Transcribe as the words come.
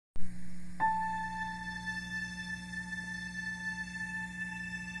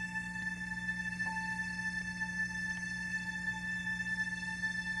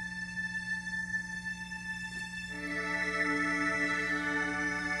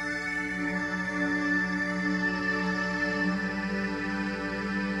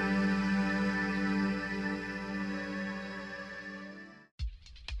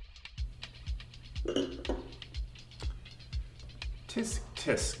Tisk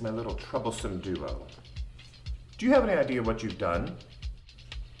tisk, my little troublesome duo. Do you have any idea what you've done?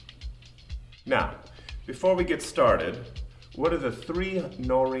 Now, before we get started, what are the 3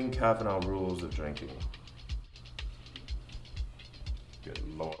 Noreen Cavanaugh rules of drinking? Good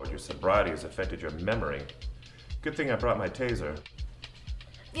Lord, your sobriety has affected your memory. Good thing I brought my taser.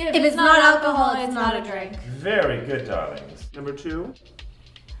 If it's not alcohol, it's not a drink. Very good, darlings. Number 2?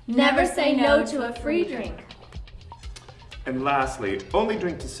 Never say no to a free drink. And lastly, only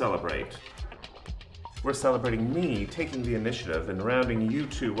drink to celebrate. We're celebrating me taking the initiative and rounding you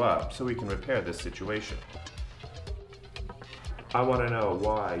 2 up so we can repair this situation. I want to know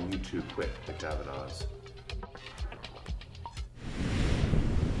why you 2 quit the Cavanaughs.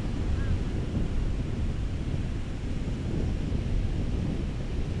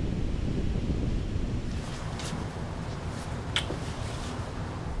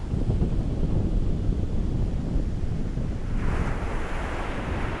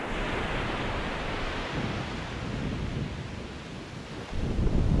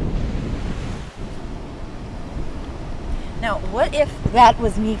 Now, what if that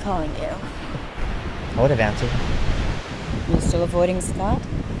was me calling you? I would have answered. You still avoiding Scott?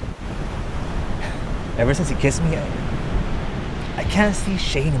 Ever since he kissed me, I can't see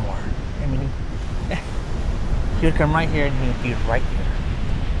Shay anymore. I mean, he would come right here and he would be right here.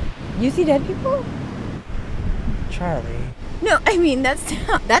 You see dead people? Charlie. No, I mean, that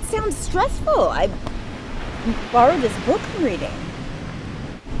sounds stressful. I borrowed this book I'm reading.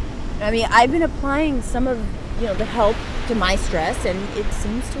 I mean, I've been applying some of, the help to my stress, and it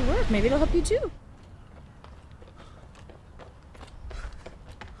seems to work. Maybe it'll help you too.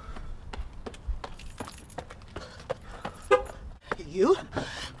 You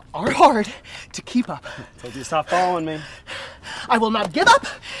are hard to keep up. Told you to stop following me. I will not give up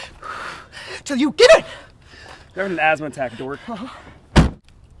till you give it. You're having an asthma attack, dork. Alright,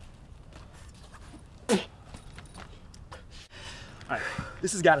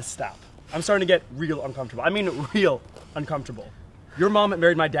 this has got to stop. I'm starting to get real uncomfortable. I mean real uncomfortable. Your mom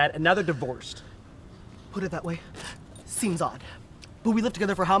married my dad, and now they're divorced. Put it that way. Seems odd. But we lived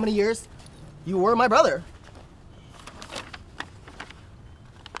together for how many years? You were my brother.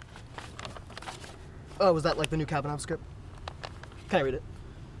 Oh, was that like the new Cavanaugh script? Can I read it?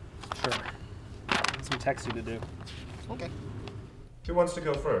 Sure. That's some texting to do. Okay. Who wants to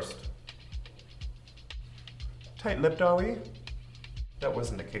go first? Tight-lipped, are we? That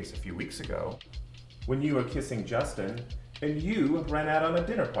wasn't the case a few weeks ago, when you were kissing Justin and you ran out on a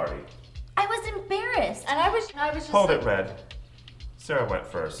dinner party. I was embarrassed, and I was just Hold it, Red. Sarah went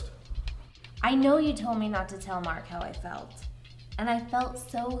first. I know you told me not to tell Mark how I felt, and I felt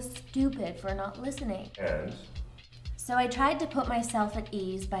so stupid for not listening. And? So I tried to put myself at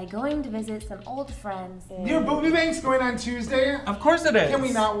ease by going to visit some old friends. Your booby bank's going on Tuesday? Of course it is. Can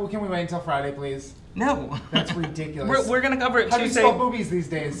we wait until Friday, please? No. That's ridiculous. We're gonna cover it How Tuesday. How do you spell boobies these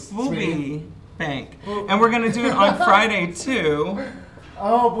days, Booby sweetie? bank. And we're gonna do it on Friday too.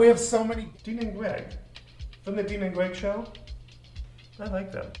 Oh, we have so many. Dina and Gregg. From the Dina and Gregg show? I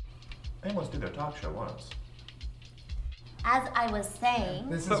like them. I almost did their talk show once. As I was saying...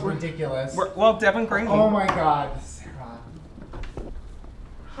 This is ridiculous. Well, Devin Green. Oh my God, Sarah.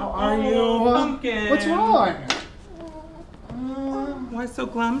 How are you? Pumpkin. What's wrong? Why so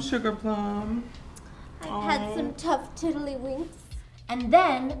glum, Sugar Plum? I've had some tough tiddlywinks. And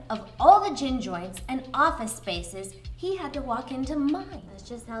then, of all the gin joints and office spaces, he had to walk into mine. That's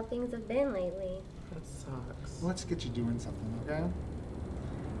just how things have been lately. That sucks. Let's get you doing something, okay?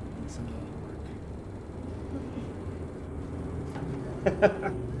 Some work.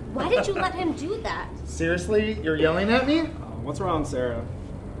 Why did you let him do that? Seriously? You're yelling at me? What's wrong, Sarah?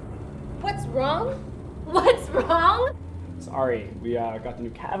 What's wrong? What's wrong? Sorry, we got the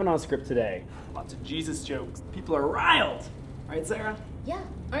new Cavanaugh script today. Lots of Jesus jokes. People are riled. Right, Sarah? Yeah,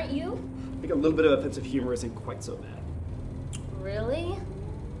 aren't you? I think a little bit of offensive humor isn't quite so bad. Really?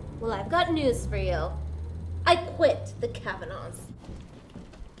 Well, I've got news for you. I quit the Cavanaughs.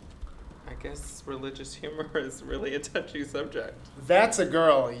 I guess religious humor is really a touchy subject. That's a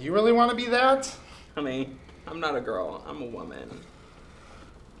girl. You really want to be that? Honey, I'm not a girl. I'm a woman.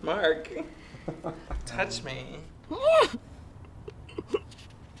 Mark, touch me.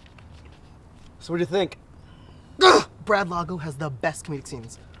 So what do you think? Brad Lago has the best comedic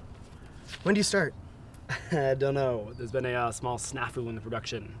scenes. When do you start? I don't know. There's been a small snafu in the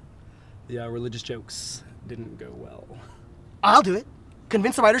production. The religious jokes didn't go well. I'll do it.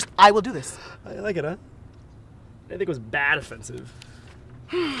 Convince the writers I will do this. I like it, huh? I think it was bad offensive.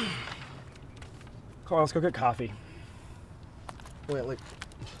 Carl, let's go get coffee. Wait, like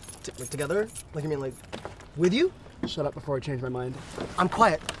together? Like, you mean like with you? shut up before I change my mind. I'm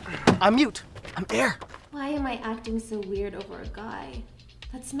quiet. I'm mute. I'm air. Why am I acting so weird over a guy?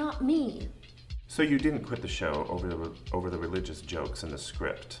 That's not me. So you didn't quit the show over the religious jokes in the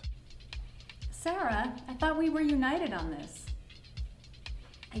script? Sarah, I thought we were united on this.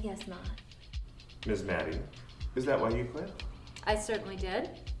 I guess not. Ms. Maddie, is that why you quit? I certainly did,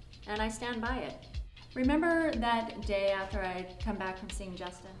 and I stand by it. Remember that day after I'd come back from seeing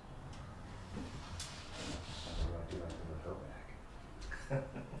Justin?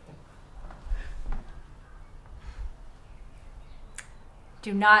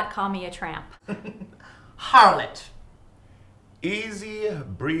 Do not call me a tramp. Harlot. Easy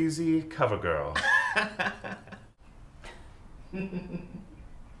breezy cover girl.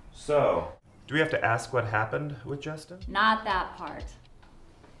 So, do we have to ask what happened with Justin? Not that part.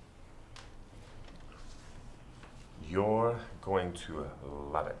 You're going to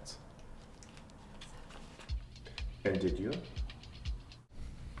love it. And did you?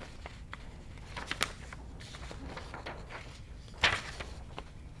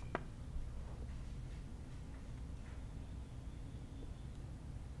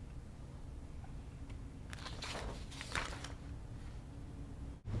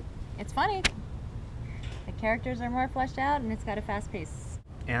 It's funny. The characters are more fleshed out and it's got a fast pace.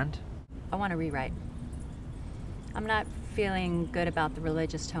 And? I want to rewrite. I'm not feeling good about the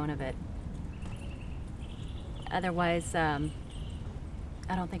religious tone of it. Otherwise, I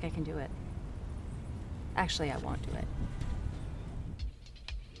don't think I can do it. Actually, I won't do it.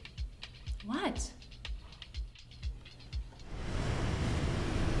 What?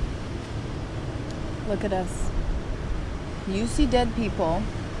 Look at us. You see dead people,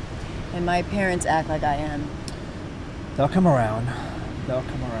 and my parents act like I am. They'll come around. They'll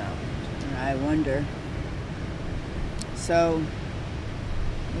come around. I wonder. So,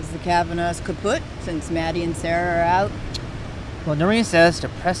 is the Cavanaughs kaput since Maddie and Sarah are out? Well, Noreen says to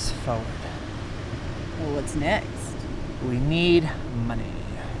press forward. Well, what's next? We need money.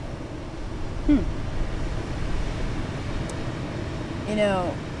 You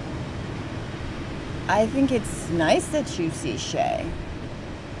know, I think it's nice that you see Shay.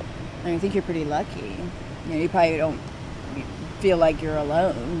 I think you're pretty lucky. You know, you probably don't feel like you're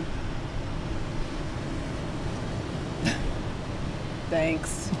alone.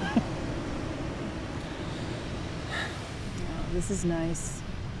 Thanks. This is nice.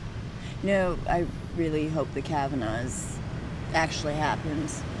 You know, I really hope the Cavanaughs actually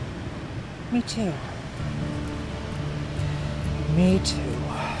happens. Me too. Me too.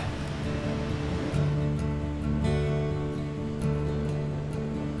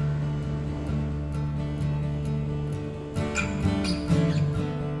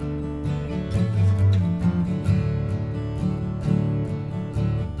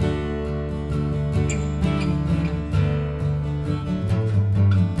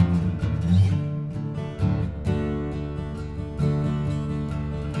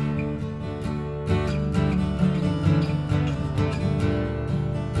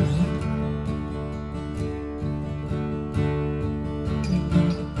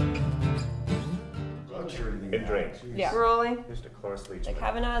 Yeah. Rolling. Just a close leech. The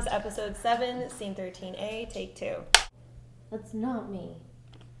Cavanaughs, episode 7, scene 13A, take 2. That's not me.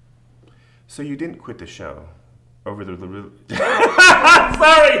 So you didn't quit the show over the... Sorry!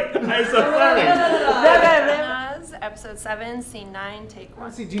 I'm so sorry! Cavanaughs, episode 7, scene 9, take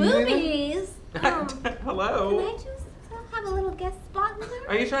 1. Boobies! Hello? Can I just have a little guest spot in there?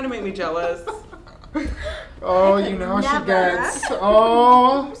 Are you trying to make me jealous? Oh, you know she gets.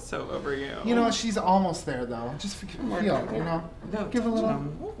 Oh. I'm so over you. You know, she's almost there, though. Just feel, you know. Give a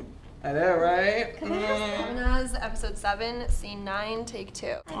little. I know, right? Cavanaughs, episode 7, scene 9, take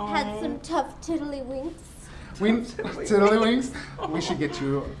 2. I've had some tough tiddlywinks. Tiddlywinks? We should get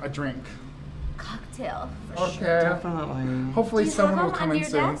you a drink. Cocktail. Okay. Definitely. Hopefully someone will come in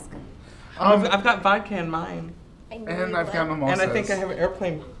soon. I've got vodka in mine. And I've got mimosas. And I think I have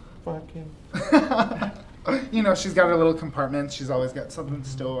airplane vodka. You know, she's got her little compartment. She's always got something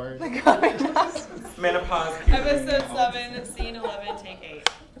stored. Menopause. Episode 7, scene 11, take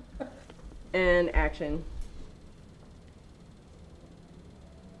 8. And action.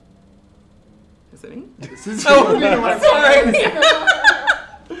 Is it me? This is sorry.